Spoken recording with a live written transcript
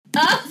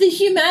the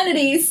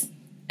humanities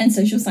and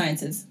social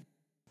sciences.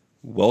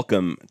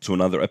 Welcome to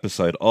another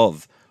episode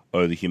of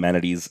the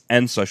Humanities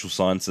and Social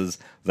Sciences,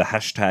 the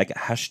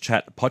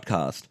 #HashChat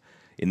podcast.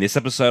 In this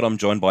episode, I'm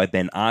joined by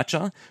Ben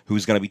Archer, who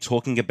is going to be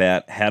talking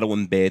about how to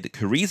embed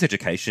careers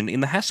education in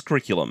the HASS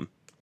curriculum.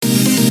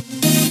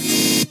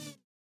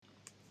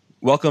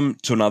 Welcome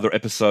to another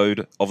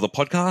episode of the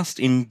podcast.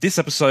 In this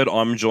episode,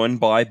 I'm joined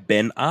by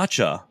Ben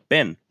Archer.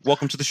 Ben,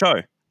 welcome to the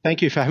show.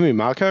 Thank you for having me,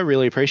 Marco.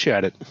 Really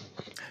appreciate it.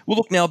 Well,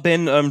 look, now,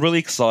 Ben, I'm really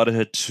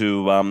excited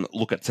to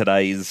look at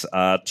today's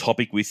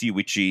topic with you,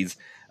 which is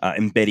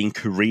embedding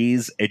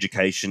careers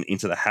education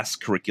into the HASS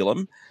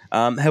curriculum.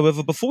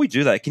 However, before we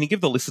do that, can you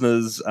give the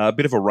listeners a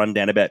bit of a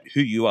rundown about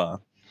who you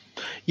are?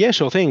 Yeah,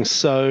 sure thing.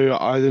 So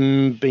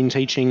I've been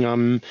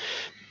teaching,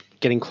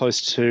 getting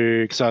close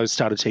to, because I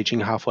started teaching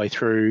halfway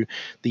through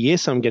the year,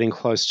 so I'm getting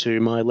close to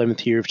my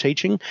 11th year of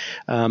teaching.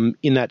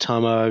 In that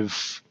time,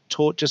 I've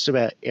taught just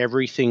about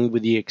everything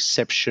with the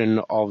exception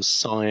of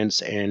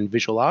science and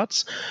visual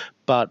arts.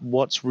 But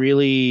what's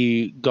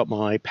really got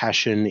my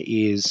passion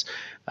is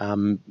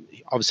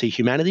obviously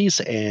humanities,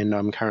 and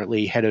I'm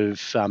currently head of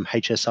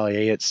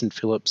HSIE at St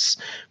Philip's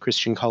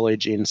Christian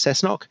College in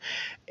Cessnock,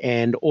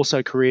 and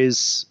also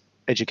careers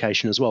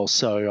education as well.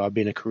 So I've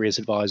been a careers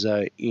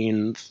advisor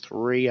in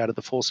 3 out of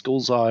the 4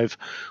 schools I've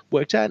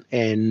worked at,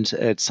 and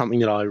it's something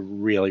that I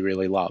really,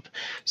 really love.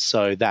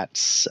 So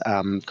that's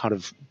kind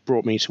of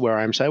brought me to where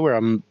I am today,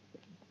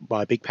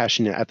 my big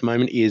passion at the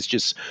moment is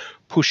just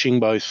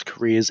pushing both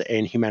careers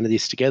and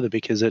humanities together,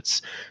 because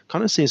it's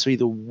kind of seems to be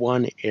the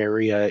one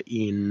area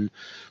in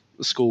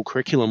the school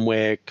curriculum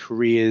where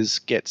careers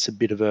gets a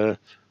bit of a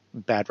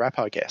bad rap,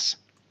 I guess.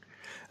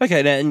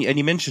 Okay, now, and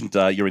you mentioned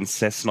you're in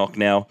Cessnock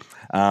now.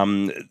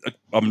 I'm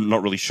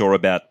not really sure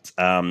about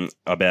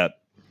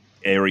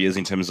areas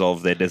in terms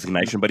of their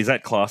designation, but is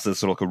that classed as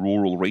sort of like a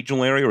rural,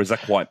 regional area, or is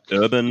that quite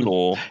urban?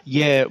 Or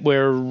yeah,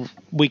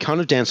 we kind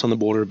of dance on the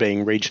border of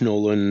being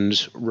regional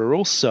and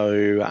rural.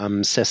 So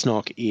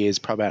Cessnock is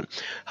probably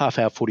about half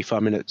hour,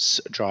 45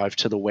 minutes drive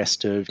to the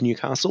west of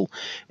Newcastle,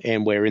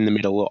 and we're in the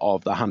middle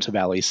of the Hunter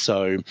Valley.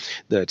 So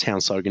the town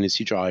slogan as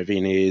you drive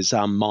in is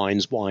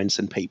mines, wines,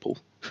 and people.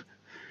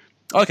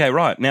 Okay,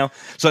 right. Now,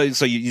 so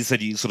you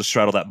said you sort of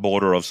straddle that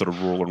border of sort of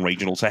rural and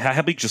regional. So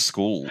how big's your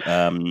school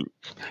at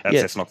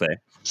Cessnock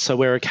there? So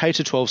we're a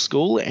K-12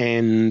 school,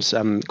 and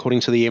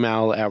according to the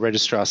email our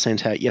registrar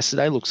sent out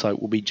yesterday, looks like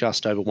we'll be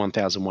just over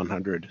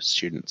 1,100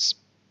 students.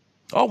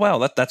 Oh wow,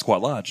 that's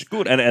quite large.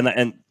 Good,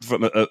 and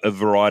from a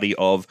variety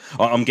of.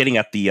 I'm getting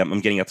at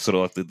sort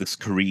of like this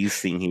careers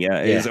thing here.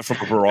 Yeah. Is it from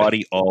a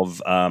variety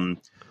of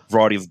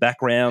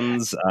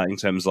backgrounds in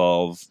terms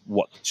of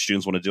what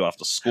students want to do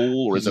after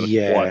school, or is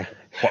it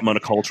quite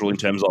monocultural in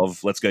terms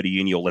of let's go to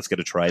uni or let's get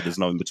a trade? There's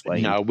no in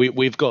between. No,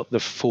 we've got the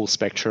full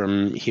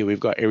spectrum here.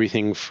 We've got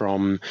everything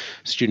from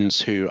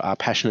students who are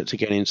passionate to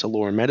get into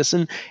law and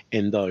medicine,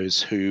 and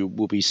those who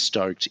will be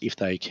stoked if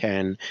they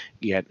can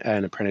get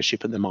an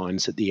apprenticeship at the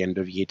mines at the end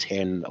of year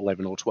 10,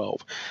 11 or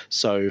 12.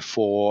 So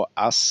for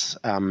us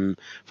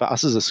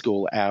as a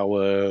school,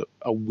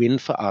 a win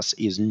for us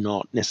is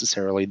not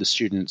necessarily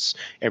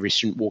every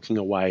student walking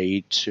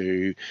away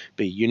to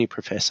be a uni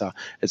professor.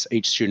 It's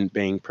each student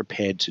being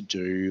prepared to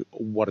do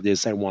what it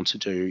is they want to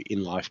do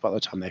in life by the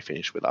time they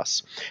finish with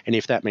us. And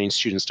if that means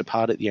students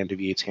depart at the end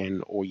of year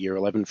 10 or year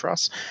 11 for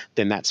us,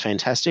 then that's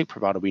fantastic,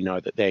 provided we know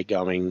that they're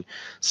going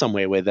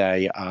somewhere where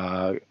they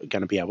are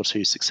going to be able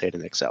to succeed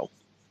and excel.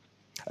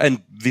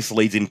 And this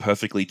leads in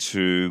perfectly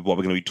to what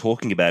we're going to be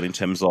talking about in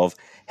terms of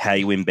how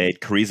you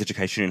embed careers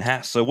education in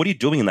HASS. So what are you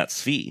doing in that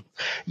sphere?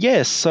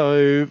 Yeah,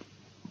 so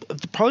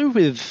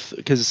probably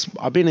because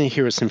I've been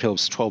here at St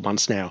Philip's 12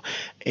 months now,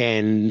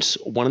 and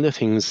one of the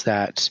things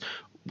that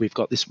we've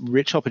got this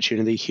rich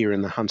opportunity here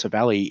in the Hunter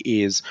Valley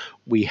is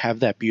we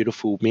have that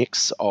beautiful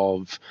mix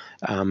of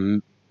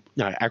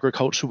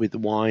agriculture with the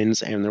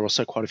wines, and there are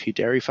also quite a few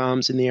dairy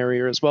farms in the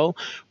area as well.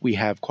 We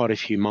have quite a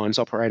few mines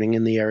operating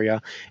in the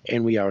area,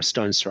 and we are a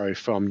stone's throw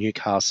from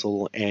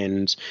Newcastle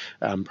and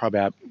probably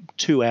about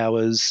 2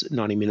 hours,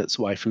 90 minutes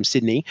away from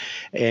Sydney.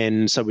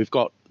 And so we've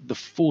got the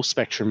full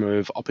spectrum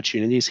of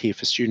opportunities here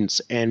for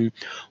students. And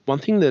one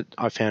thing that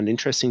I found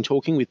interesting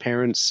talking with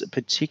parents,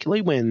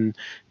 particularly when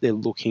they're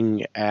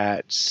looking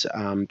at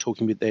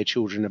talking with their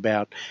children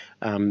about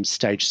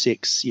stage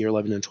 6, year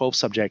 11 and 12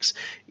 subjects,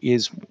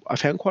 is I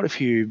found quite a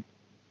few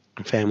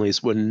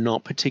families were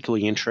not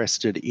particularly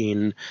interested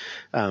in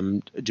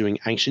doing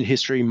ancient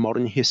history,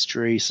 modern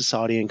history,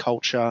 society and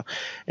culture,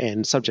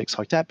 and subjects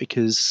like that,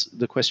 because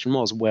the question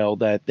was, well,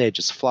 they're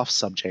just fluff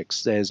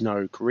subjects. There's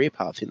no career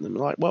path in them.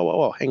 Like,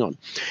 whoa, hang on.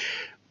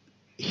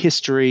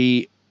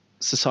 History,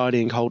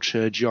 society and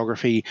culture,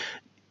 geography,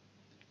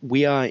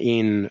 we are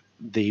in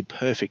the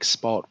perfect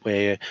spot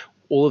where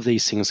all of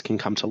these things can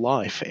come to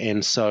life.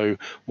 And so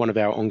one of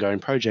our ongoing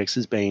projects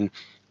has been,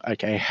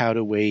 okay, how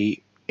do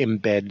we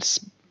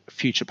embed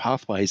future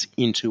pathways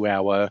into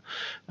our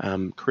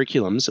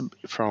curriculums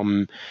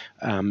from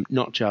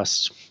not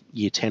just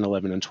year 10,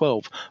 11 and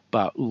 12,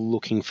 but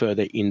looking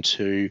further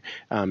into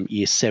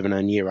year 7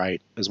 and year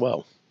 8 as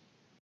well.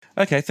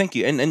 Okay, thank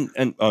you.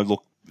 And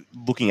look,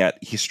 looking at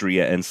history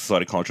and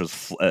society culture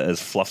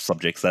as fluff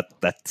subjects, that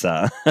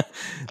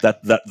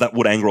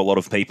would anger a lot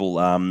of people,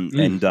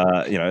 and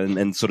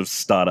and sort of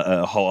start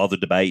a whole other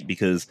debate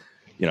because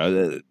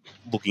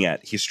looking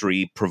at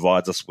history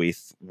provides us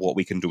with what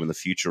we can do in the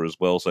future as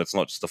well. So it's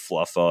not just a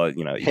fluff.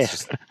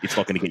 It's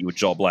not going to get you a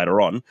job later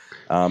on.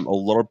 A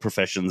lot of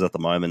professions at the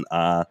moment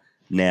are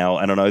now,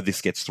 and I know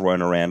this gets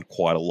thrown around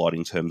quite a lot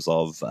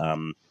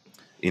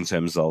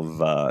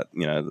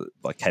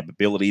like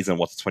capabilities and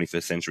what's a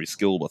 21st century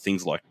skill, but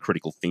things like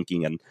critical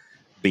thinking and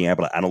being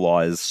able to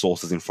analyze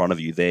sources in front of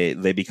you,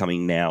 they're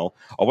becoming now,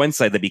 I won't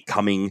say they're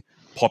becoming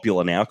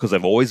popular now because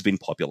they've always been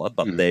popular,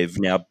 but they've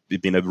now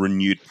been a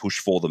renewed push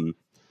for them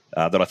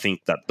that I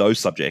think that those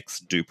subjects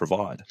do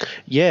provide.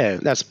 Yeah,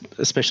 that's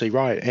especially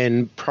right.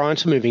 And prior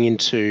to moving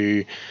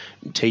into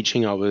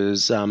teaching, I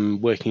was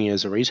working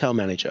as a retail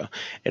manager.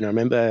 And I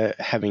remember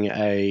having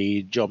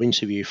a job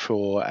interview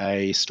for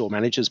a store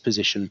manager's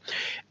position.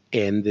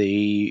 And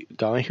the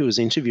guy who was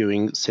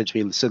interviewing said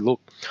to me,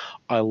 look,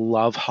 I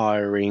love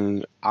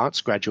hiring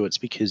arts graduates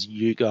because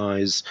you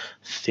guys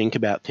think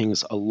about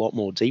things a lot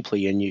more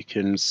deeply and you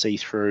can see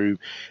through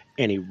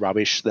any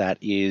rubbish that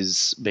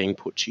is being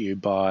put to you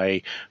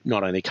by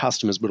not only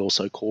customers but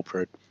also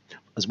corporate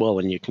as well.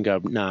 And you can go,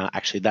 nah,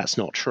 actually, that's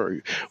not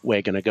true.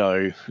 We're going to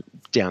go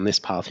down this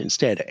path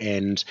instead.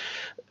 And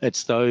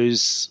it's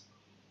those,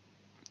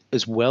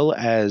 as well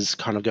as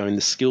kind of going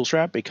the skills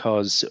route,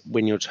 because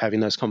when you're having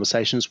those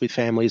conversations with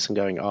families and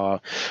going,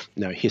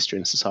 history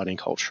and society and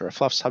culture are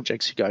fluff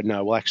subjects, you go,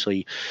 no, well,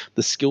 actually,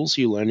 the skills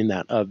you learn in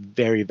that are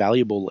very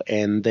valuable,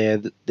 and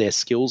they're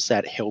skills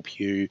that help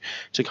you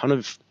to kind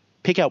of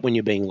pick out when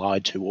you're being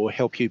lied to, or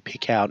help you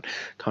pick out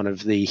kind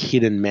of the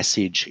hidden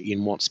message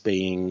in what's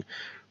being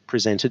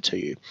presented to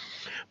you.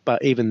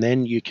 But even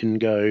then, you can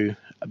go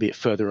a bit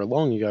further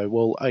along. You go,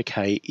 well,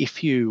 okay,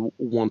 if you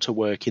want to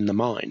work in the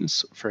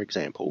mines, for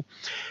example,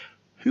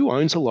 who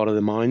owns a lot of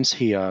the mines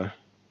here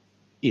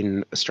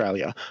in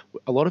Australia?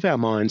 A lot of our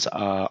mines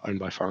are owned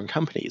by foreign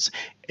companies,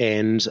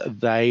 and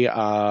they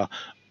are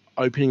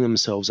opening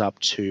themselves up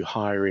to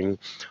hiring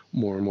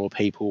more and more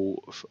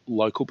people,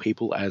 local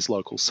people, as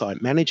local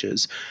site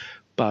managers.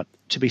 But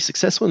to be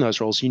successful in those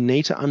roles, you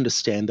need to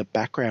understand the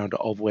background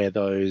of where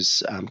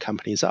those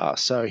companies are.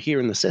 So here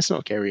in the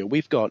Cessnock area,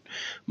 we've got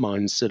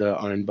mines that are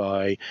owned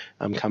by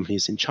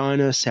companies in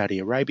China, Saudi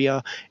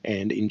Arabia,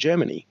 and in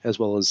Germany, as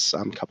well as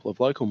a couple of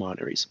local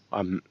mines.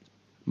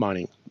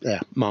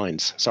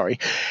 Sorry,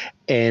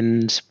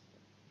 and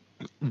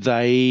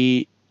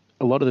a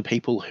lot of the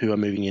people who are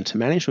moving into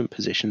management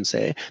positions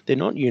there, they're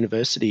not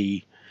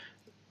university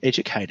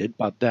educated,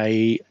 but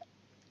they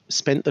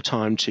spent the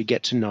time to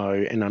get to know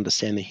and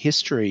understand the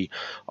history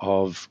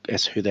of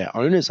who their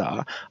owners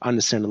are,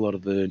 understand a lot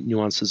of the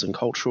nuances and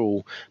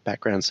cultural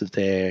backgrounds of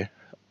the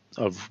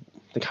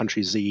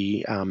countries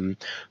the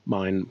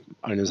mine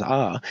owners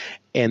are,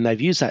 and they've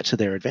used that to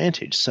their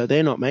advantage. So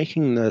they're not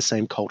making the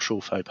same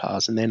cultural faux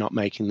pas, and they're not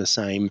making the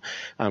same,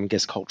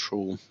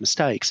 cultural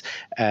mistakes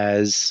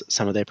as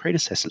some of their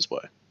predecessors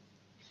were.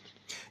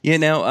 Yeah.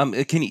 Now,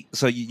 can you?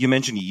 So you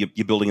mentioned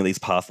you're building these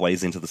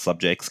pathways into the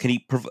subjects. Can you,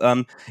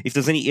 if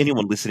there's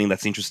anyone listening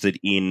that's interested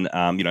in,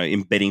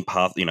 embedding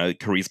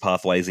careers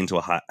pathways into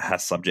a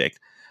HASS subject,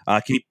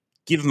 can you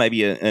give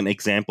maybe an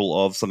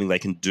example of something they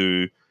can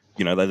do?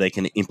 That they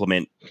can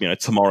implement,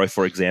 tomorrow,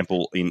 for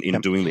example, in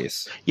doing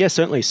this. Yeah,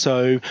 certainly.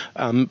 So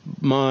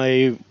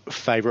my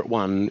favourite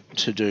one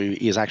to do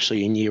is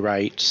actually in Year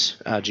 8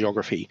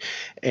 geography,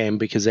 and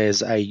because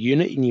there's a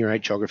unit in Year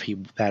 8 geography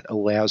that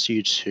allows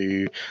you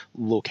to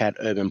look at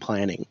urban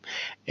planning,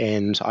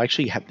 and I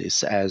actually have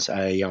this as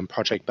a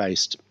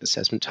project-based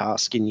assessment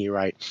task in Year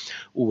 8,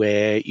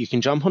 where you can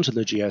jump onto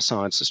the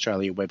Geoscience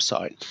Australia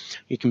website.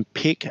 You can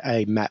pick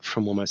a map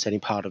from almost any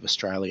part of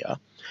Australia.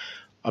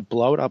 I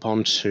blow it up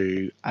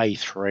onto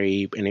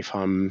A3, and if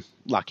I'm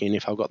lucky and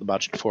if I've got the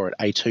budget for it,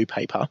 A2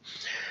 paper,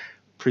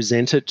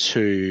 present it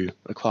to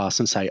the class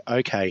and say,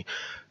 okay,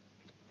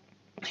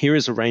 here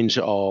is a range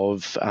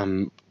of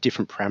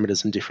different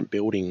parameters and different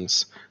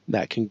buildings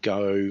that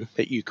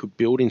you could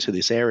build into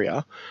this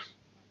area.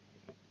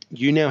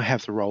 You now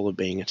have the role of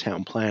being a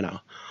town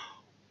planner.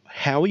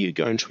 How are you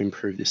going to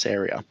improve this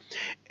area?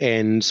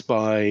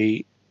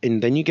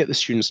 And then you get the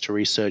students to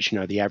research,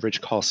 the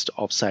average cost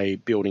of, say,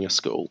 building a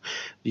school,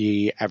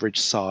 the average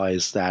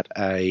size that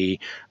a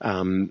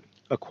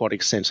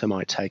aquatic centre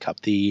might take up,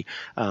 the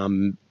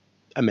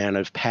amount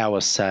of power,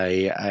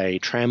 say, a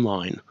tram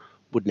line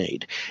would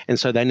need. And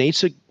so they need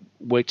to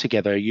work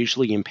together,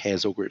 usually in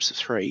pairs or groups of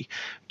 3,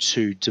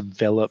 to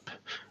develop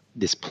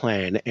this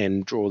plan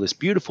and draw this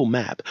beautiful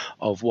map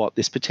of what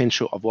this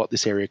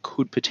area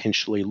could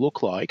potentially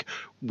look like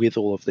with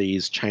all of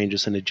these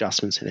changes and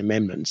adjustments and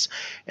amendments,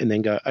 and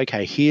then go,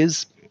 okay,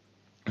 here's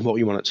what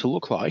we want it to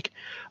look like.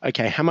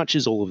 Okay, how much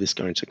is all of this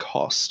going to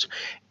cost?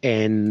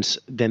 And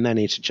then they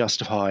need to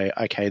justify,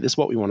 okay, this is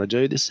what we want to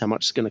do, this is how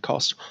much it's going to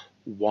cost.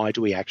 Why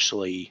do we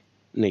actually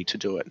need to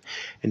do it.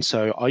 And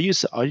so I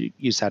use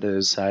that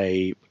as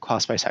a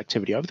class-based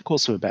activity over the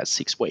course of about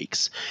 6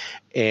 weeks.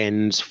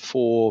 And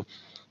for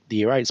the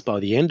year 8s, by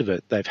the end of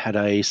it, they've had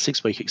a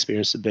 6-week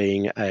experience of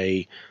being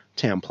a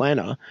town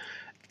planner.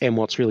 And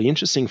what's really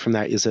interesting from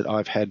that is that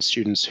I've had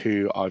students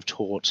who I've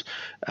taught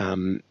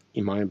in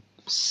my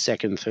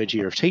second, third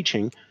year of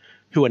teaching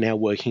who are now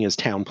working as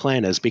town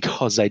planners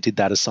because they did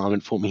that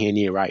assignment for me in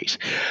year 8.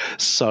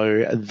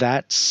 So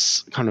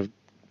that's kind of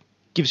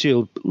gives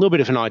you a little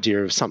bit of an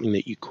idea of something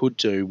that you could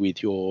do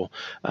with your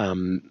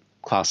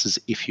classes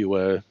if you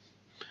were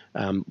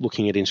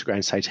looking at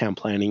integrating, say, town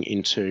planning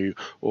into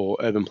or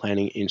urban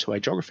planning into a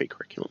geography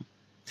curriculum.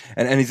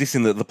 And is this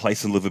in the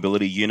place and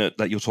livability unit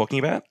that you're talking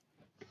about?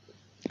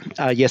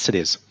 Yes, it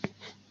is.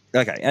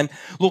 Okay, and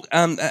look,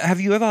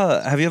 have you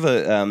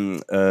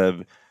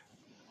ever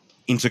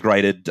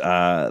integrated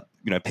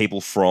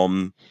people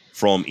from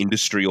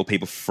industry or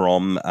people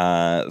from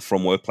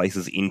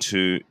workplaces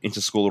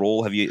into school at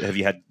all? Have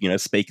you had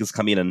speakers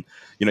come in and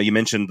you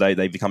mentioned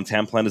they become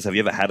town planners? Have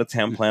you ever had a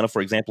town planner,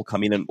 for example,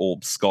 come in or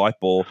Skype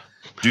or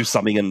do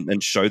something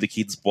and show the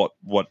kids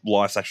what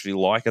life's actually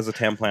like as a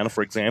town planner,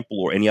 for example,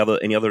 or any other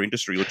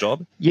industry or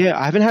job? Yeah,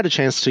 I haven't had a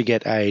chance to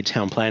get a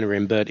town planner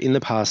in, but in the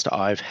past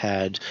I've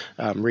had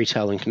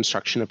retail and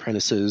construction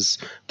apprentices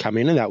come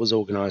in, and that was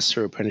organised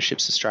through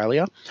Apprenticeships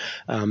Australia.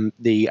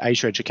 The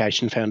Asia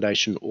Education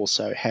Foundation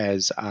also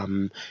has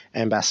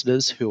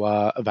ambassadors who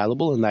are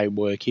available, and they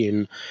work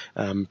in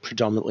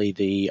predominantly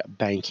the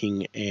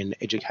banking and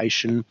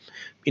education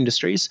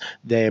industries.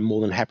 They're more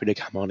than happy to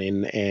come on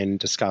in and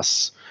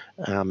discuss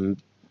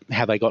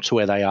how they got to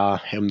where they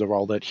are and the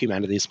role that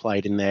humanities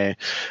played in their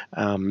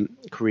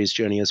careers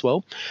journey as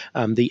well.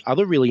 The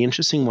other really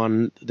interesting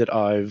one that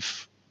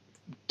I've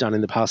done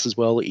in the past as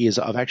well is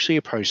I've actually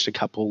approached a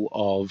couple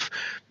of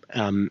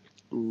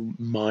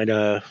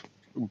minor,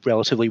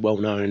 relatively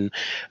well-known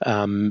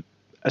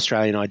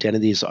Australian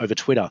identities over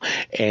Twitter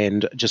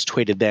and just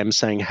tweeted them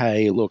saying,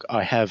 hey, look,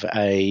 I have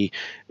a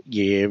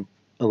year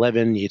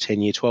 11, year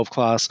 10, year 12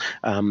 class.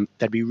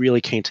 They'd be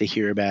really keen to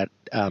hear about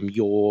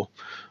your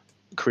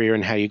career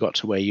and how you got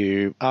to where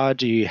you are.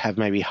 Do you have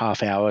maybe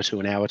half hour to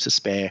an hour to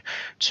spare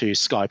to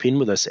Skype in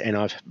with us? And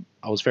I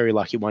was very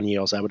lucky one year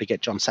I was able to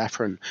get John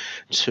Safran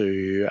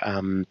to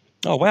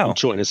oh, wow.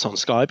 join us on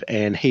Skype,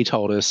 and he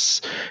told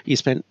us he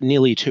spent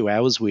nearly 2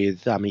 hours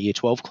with a year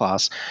 12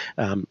 class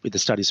with the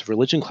Studies of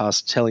Religion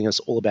class telling us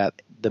all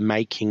about the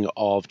making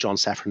of John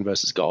Safran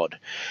versus God.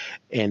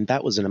 And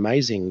that was an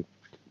amazing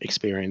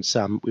experience.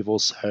 We've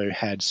also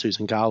had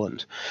Susan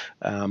Garland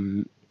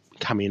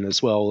come in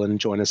as well and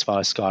join us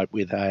via Skype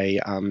with a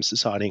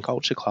society and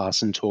culture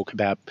class and talk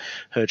about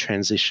her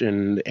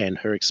transition and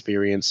her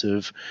experience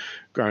of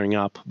growing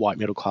up white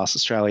middle class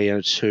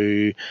Australia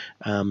to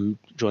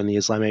join the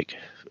Islamic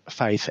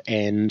faith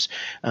and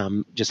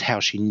just how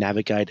she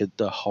navigated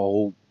the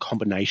whole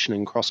combination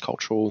and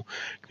cross-cultural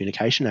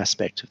communication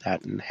aspect of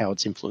that and how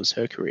it's influenced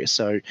her career.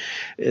 So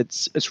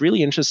it's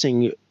really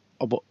interesting.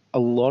 A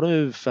lot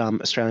of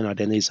Australian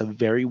identities are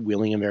very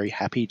willing and very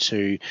happy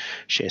to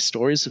share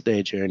stories of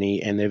their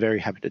journey, and they're very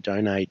happy to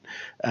donate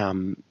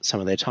some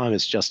of their time.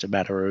 It's just a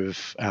matter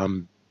of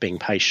being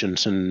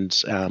patient and,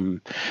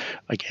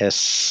 I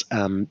guess,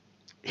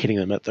 hitting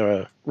them at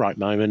the right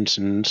moment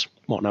and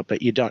whatnot. But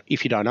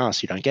if you don't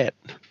ask, you don't get.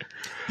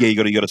 Yeah, you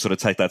got to sort of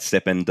take that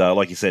step, and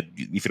like you said,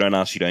 if you don't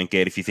ask, you don't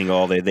get. If you think,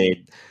 oh,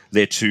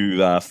 they're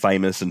too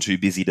famous and too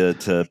busy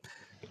to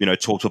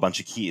talk to a bunch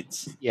of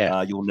kids,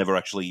 you'll never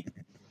actually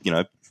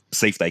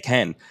see if they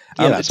can.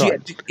 Yeah, that's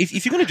right.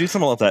 If you're going to do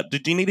something like that, do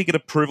you need to get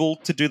approval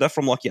to do that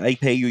from like your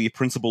AP or your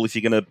principal if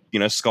you're going to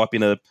Skype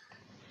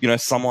in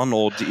someone,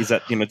 or is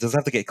that does that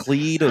have to get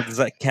cleared, or does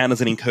that count as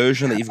an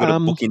incursion that you've got to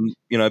book in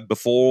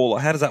before?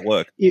 How does that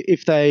work?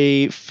 If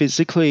they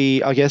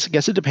physically, I guess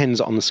it depends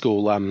on the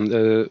school.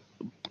 The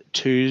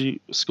two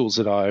schools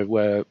that I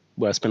where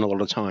I spent a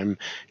lot of time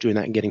doing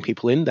that and getting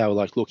people in, they were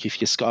like, look, if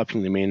you're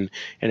Skyping them in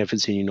and if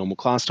it's in your normal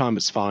class time,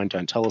 it's fine.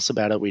 Don't tell us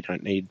about it. We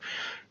don't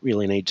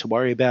really need to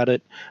worry about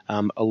it.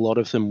 A lot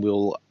of them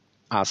will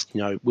ask,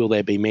 will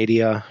there be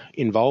media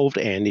involved?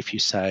 And if you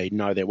say,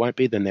 no, there won't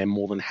be, then they're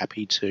more than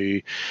happy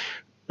to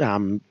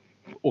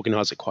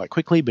organise it quite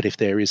quickly. But if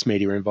there is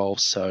media involved,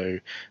 so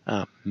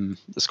the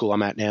school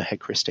I'm at now had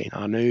Christine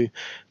Arnoux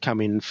come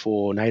in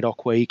for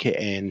NAIDOC week,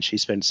 and she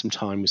spent some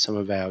time with some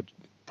of our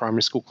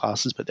primary school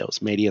classes, but there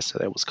was media, so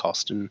there was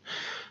cost and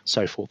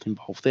so forth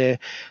involved there.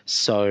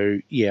 So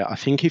yeah, I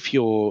think if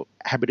you're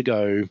happy to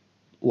go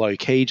low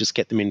key, just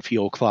get them in for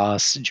your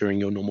class during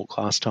your normal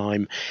class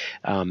time.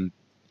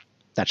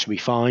 That should be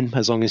fine,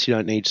 as long as you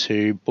don't need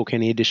to book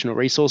any additional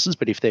resources.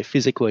 But if they're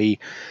physically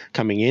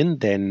coming in,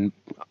 then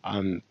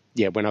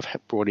when I've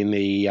brought in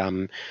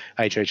the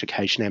Asia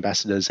Education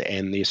ambassadors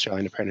and the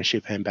Australian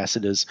Apprenticeship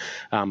ambassadors,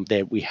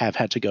 we have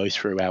had to go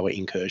through our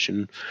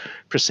incursion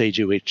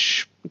procedure,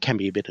 which can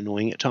be a bit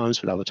annoying at times,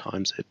 but other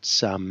times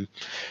it's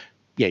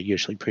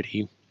usually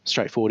pretty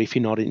straightforward if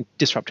you're not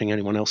disrupting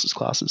anyone else's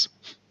classes.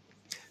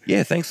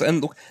 Yeah, thanks.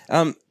 And look,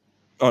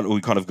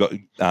 we kind of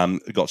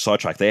got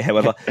sidetracked there.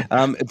 However,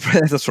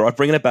 that's right.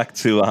 Bringing it back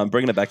to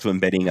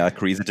embedding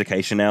careers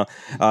education now.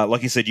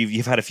 Like you said,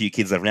 you've had a few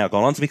kids that have now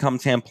gone on to become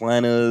town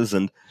planners,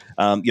 and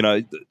I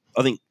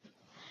think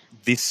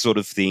this sort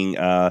of thing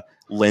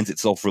lends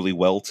itself really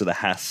well to the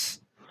HAS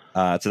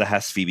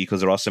fee,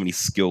 because there are so many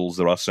skills,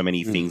 there are so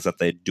many things that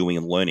they're doing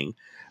and learning.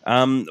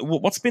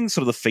 What's been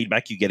sort of the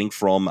feedback you're getting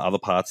from other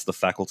parts of the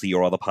faculty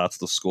or other parts of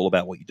the school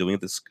about what you're doing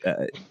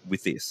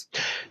with this?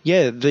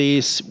 Yeah,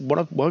 what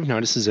I've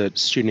noticed is that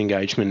student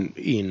engagement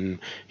in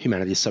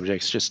humanities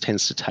subjects just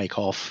tends to take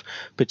off,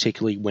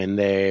 particularly when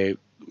they're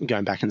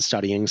going back and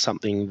studying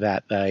something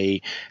that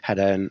they had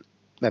a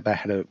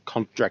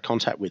direct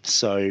contact with.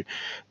 So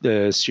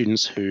the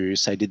students who,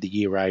 say, did the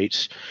Year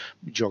 8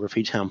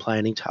 geography town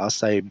planning task,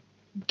 they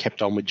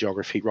kept on with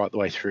geography right the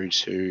way through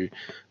to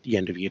the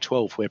end of Year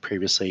 12, where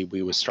previously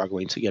we were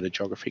struggling to get a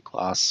geography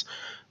class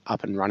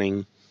up and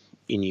running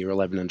in Year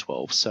 11 and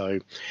 12. So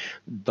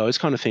those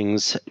kind of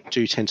things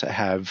do tend to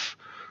have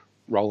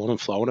roll-on and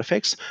flow-on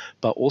effects,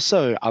 but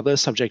also other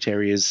subject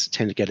areas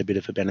tend to get a bit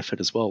of a benefit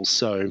as well.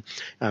 So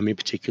in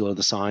particular,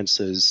 the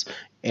sciences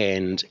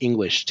and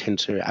English tend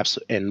to,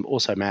 and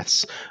also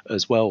maths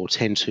as well,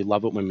 tend to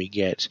love it when we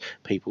get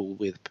people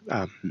with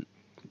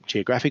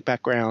geographic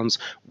backgrounds,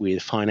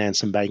 with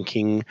finance and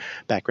banking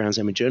backgrounds,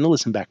 and with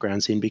journalism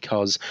backgrounds in,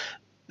 because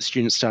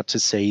students start to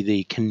see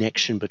the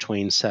connection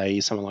between,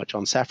 say, someone like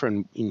John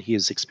Safran in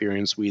his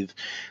experience with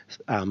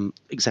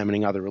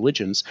examining other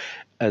religions,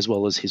 as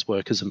well as his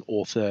work as an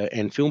author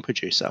and film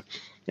producer.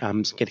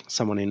 Getting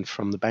someone in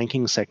from the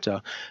banking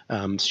sector,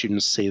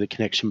 students see the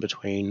connection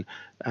between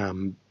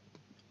the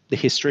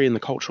history and the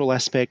cultural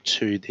aspect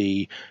to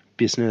the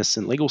business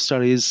and legal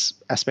studies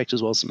aspect,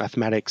 as well as the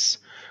mathematics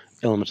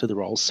element of the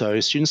role. So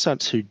students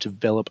start to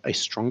develop a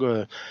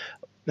stronger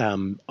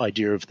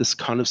idea of this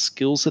kind of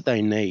skills that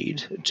they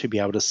need to be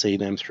able to see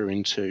them through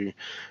into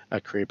a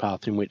career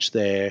path in which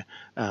they're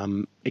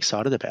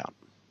excited about.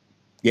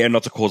 Yeah,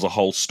 not to cause a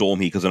whole storm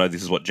here, because I know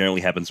this is what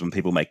generally happens when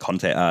people make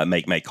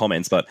make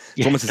comments, but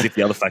it's almost as if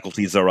the other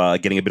faculties are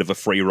getting a bit of a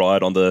free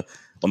ride on the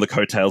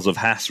coattails of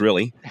HAS,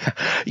 really.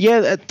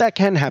 Yeah, that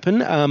can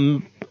happen.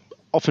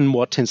 Often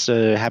what tends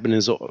to happen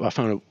is, I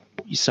find,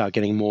 you start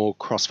getting more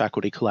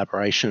cross-faculty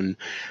collaboration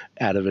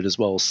out of it as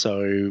well.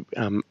 So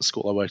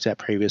school I worked at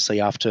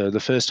previously, after the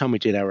first time we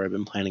did our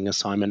urban planning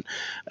assignment,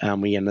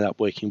 we ended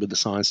up working with the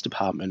science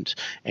department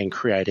and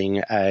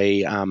creating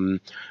a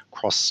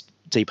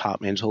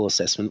cross-departmental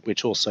assessment,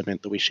 which also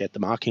meant that we shared the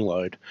marking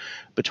load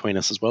between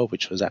us as well,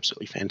 which was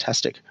absolutely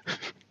fantastic.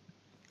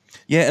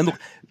 Yeah, and look,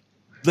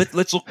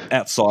 let's look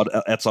outside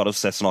of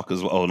Cessnock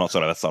as well. Or not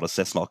outside of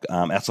Cessnock,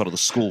 outside of the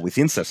school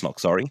within Cessnock,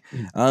 sorry.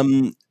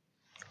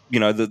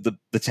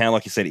 The town,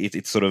 like you said,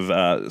 it's sort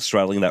of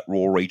straddling that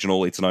raw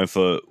regional. It's known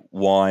for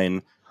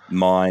wine,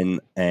 mine,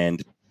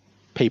 and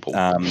people.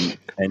 And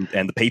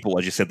the people,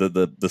 as you said,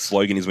 the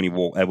slogan is when you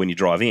walk, when you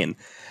drive in.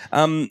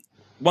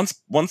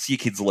 Once your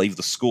kids leave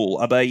the school,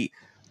 are they?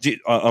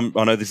 I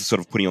know this is sort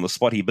of putting you on the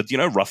spot here, but do you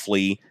know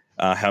roughly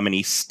how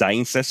many stay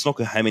in Cessnock,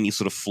 or how many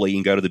sort of flee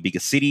and go to the bigger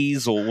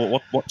cities, or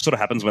what sort of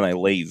happens when they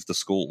leave the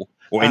school,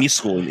 or any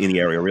school in the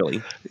area,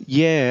 really?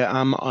 Yeah,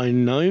 I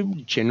know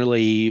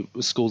generally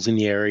schools in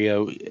the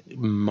area,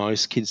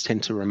 most kids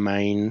tend to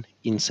remain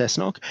in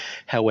Cessnock.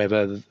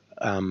 However,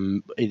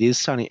 it is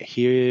starting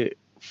here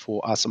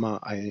for us.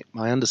 My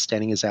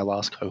understanding is our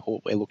last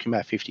cohort, we're looking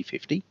about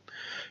 50-50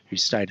 who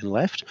stayed and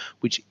left,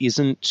 which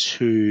isn't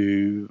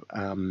too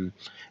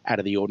out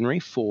of the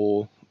ordinary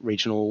for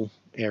regional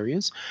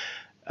areas.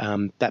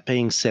 That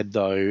being said,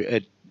 though,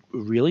 it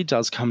really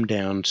does come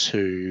down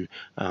to,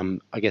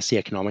 I guess, the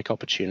economic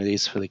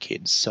opportunities for the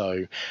kids.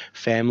 So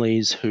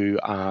families who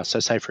are, so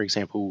say, for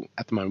example,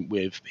 at the moment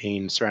we've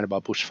been surrounded by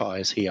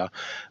bushfires here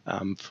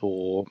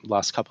for the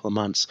last couple of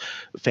months.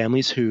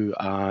 Families who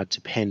are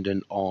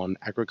dependent on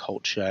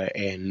agriculture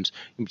and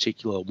in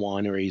particular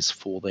wineries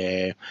for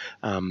their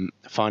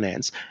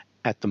finance,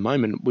 at the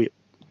moment,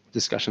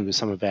 discussions with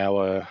some of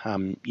our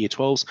Year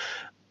 12s,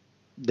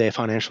 their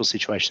financial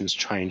situation's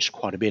changed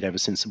quite a bit ever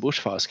since the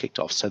bushfires kicked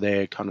off. So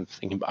they're kind of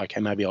thinking,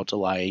 okay, maybe I'll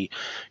delay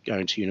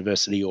going to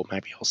university, or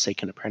maybe I'll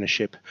seek an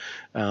apprenticeship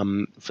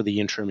for the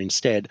interim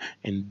instead,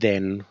 and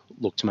then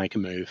look to make a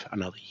move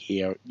another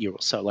year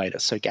or so later.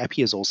 So gap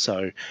years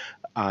also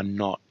are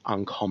not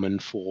uncommon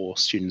for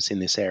students in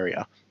this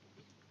area.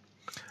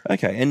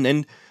 Okay,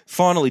 and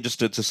finally, just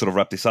to sort of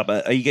wrap this up,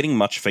 are you getting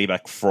much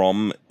feedback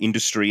from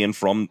industry and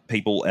from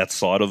people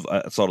outside of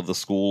the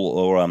school,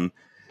 or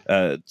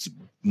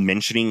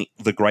mentioning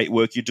the great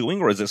work you're doing,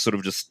 or is it sort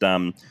of just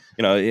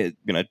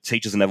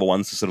teachers are never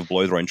ones to sort of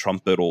blow their own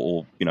trumpet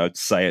or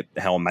say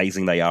how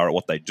amazing they are at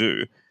what they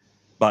do?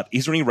 But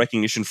is there any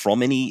recognition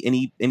from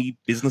any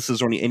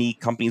businesses or any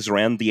companies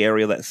around the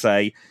area that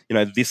say,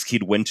 this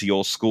kid went to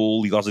your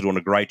school, you guys are doing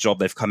a great job,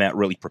 they've come out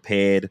really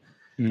prepared?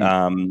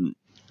 Are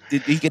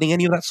you getting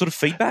any of that sort of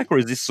feedback, or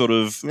is this sort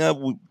of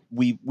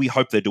we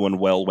hope they're doing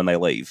well when they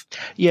leave?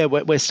 Yeah,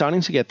 we're starting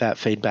to get that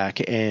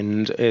feedback,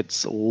 and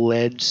it's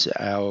led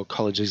our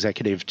college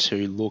executive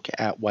to look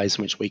at ways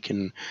in which we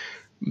can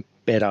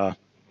better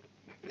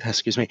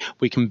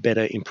we can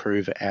better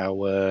improve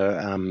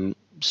our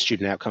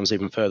student outcomes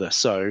even further.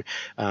 So,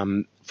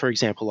 for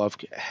example, I've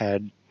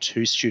had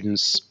 2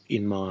 students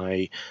in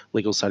my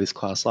legal studies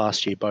class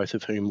last year, both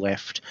of whom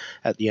left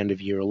at the end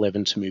of year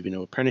 11 to move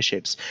into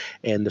apprenticeships.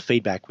 And the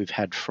feedback we've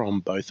had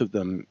from both of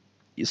them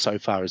so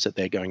far is that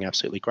they're going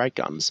absolutely great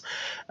guns.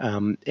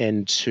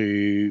 And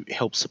to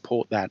help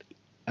support that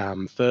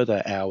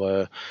further,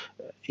 our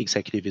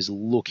executive is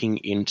looking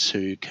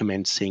into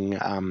commencing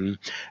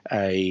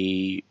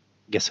a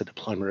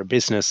diploma of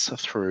business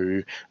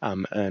through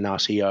an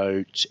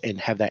RTO and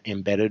have that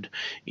embedded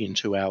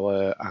into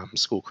our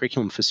school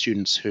curriculum for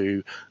students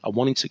who are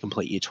wanting to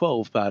complete year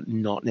 12 but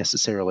not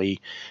necessarily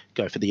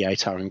go for the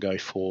ATAR and go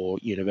for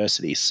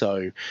university.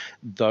 So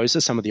those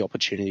are some of the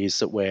opportunities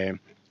that we're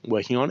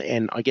working on,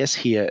 and I guess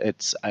here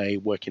it's a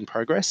work in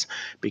progress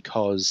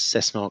because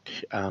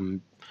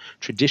CESNOC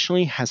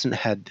traditionally hasn't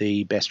had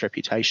the best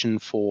reputation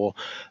for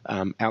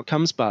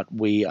outcomes, but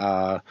we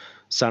are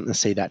starting to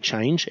see that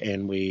change,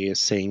 and we're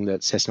seeing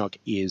that CESNOC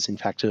is in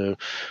fact a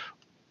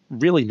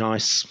really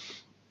nice,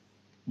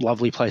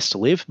 lovely place to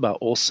live, but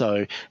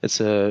also it's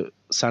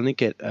starting to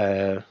get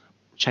a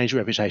change of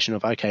reputation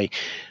of, okay,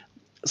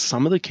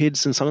 some of the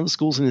kids and some of the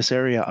schools in this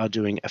area are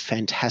doing a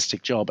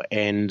fantastic job,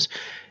 and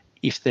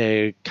if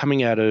they're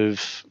coming out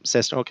of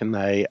CESNOC and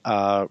they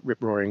are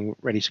rip-roaring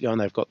ready to go and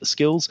they've got the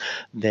skills,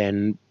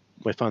 then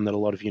we find that a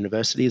lot of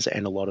universities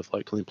and a lot of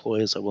local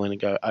employers are willing to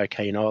go,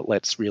 okay, you know what,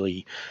 let's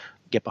really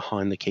get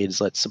behind the kids,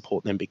 let's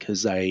support them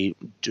because they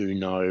do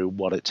know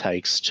what it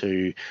takes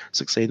to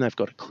succeed and they've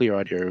got a clear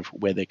idea of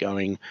where they're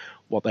going,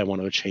 what they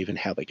want to achieve and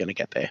how they're going to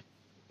get there.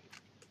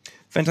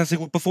 Fantastic.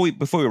 Well, before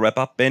we wrap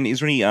up, Ben, is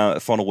there any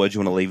final words you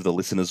want to leave the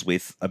listeners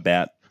with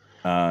about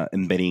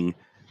embedding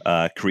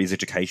careers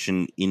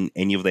education in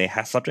any of their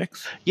HASS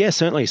subjects? Yeah,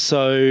 certainly.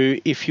 So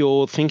if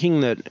you're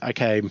thinking that,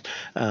 okay,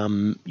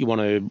 you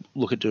want to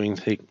look at doing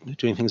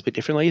things a bit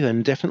differently,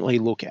 then definitely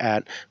look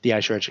at the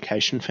Asia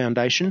Education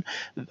Foundation.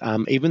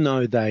 Even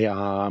though they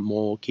are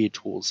more geared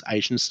towards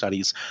Asian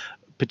studies,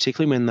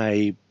 particularly when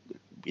they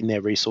in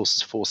their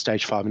resources for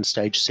stage 5 and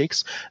stage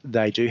 6,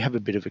 they do have a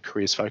bit of a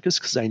careers focus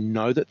because they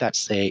know that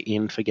that's their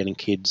in for getting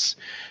kids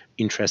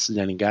interested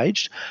and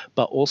engaged,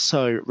 but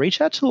also reach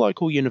out to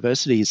local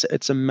universities.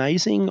 It's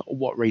amazing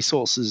what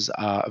resources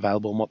are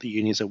available and what the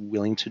unis are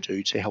willing to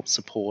do to help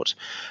support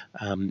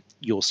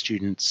your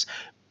students,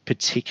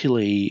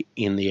 particularly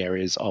in the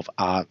areas of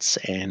arts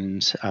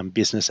and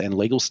business and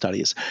legal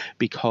studies,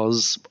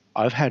 because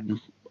I've had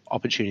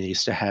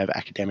opportunities to have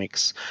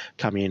academics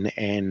come in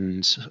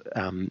and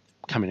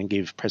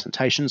give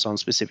presentations on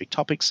specific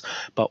topics,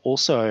 but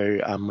also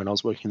when I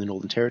was working in the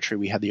Northern Territory,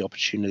 we had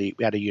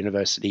a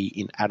university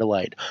in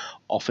Adelaide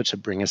offer to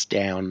bring us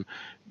down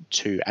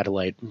to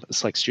Adelaide, a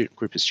select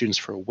group of students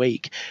for a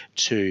week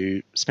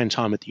to spend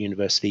time at the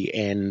university,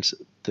 and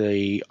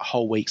the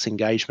whole week's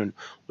engagement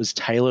was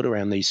tailored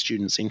around these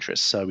students'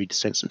 interests. So we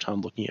spent some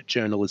time looking at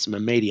journalism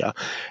and media,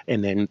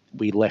 and then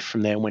we left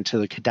from there and went to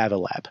the cadaver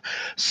lab.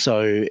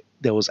 So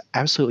there was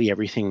absolutely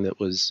everything that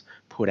was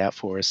put out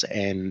for us,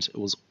 and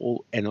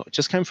it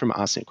just came from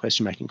asking a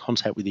question, making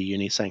contact with the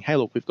uni, saying, hey,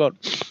 look, this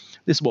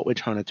is what we're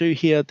trying to do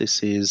here.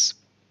 This is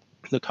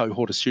the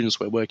cohort of students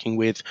we're working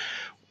with.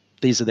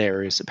 These are their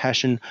areas of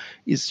passion.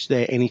 Is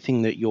there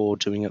anything that you're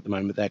doing at the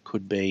moment that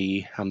could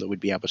be that we'd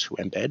be able to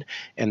embed?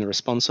 And the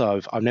response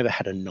I've never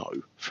had a no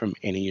from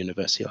any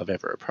university I've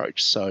ever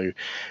approached. So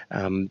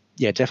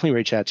definitely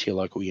reach out to your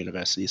local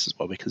universities as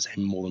well, because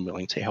they're more than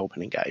willing to help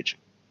and engage.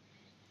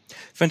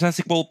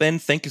 Fantastic. Well, Ben,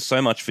 thank you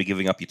so much for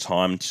giving up your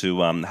time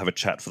to have a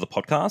chat for the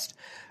podcast.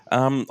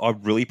 I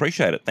really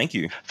appreciate it. Thank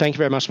you. Thank you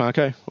very much,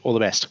 Marco. All the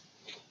best.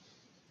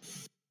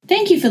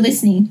 Thank you for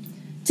listening.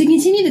 To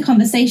continue the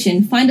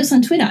conversation, find us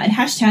on Twitter at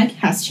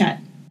 #HasChat.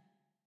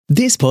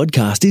 This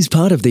podcast is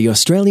part of the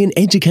Australian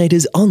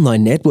Educators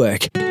Online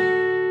Network.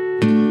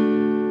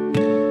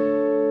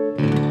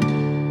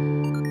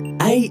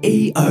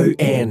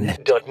 aeon.net.au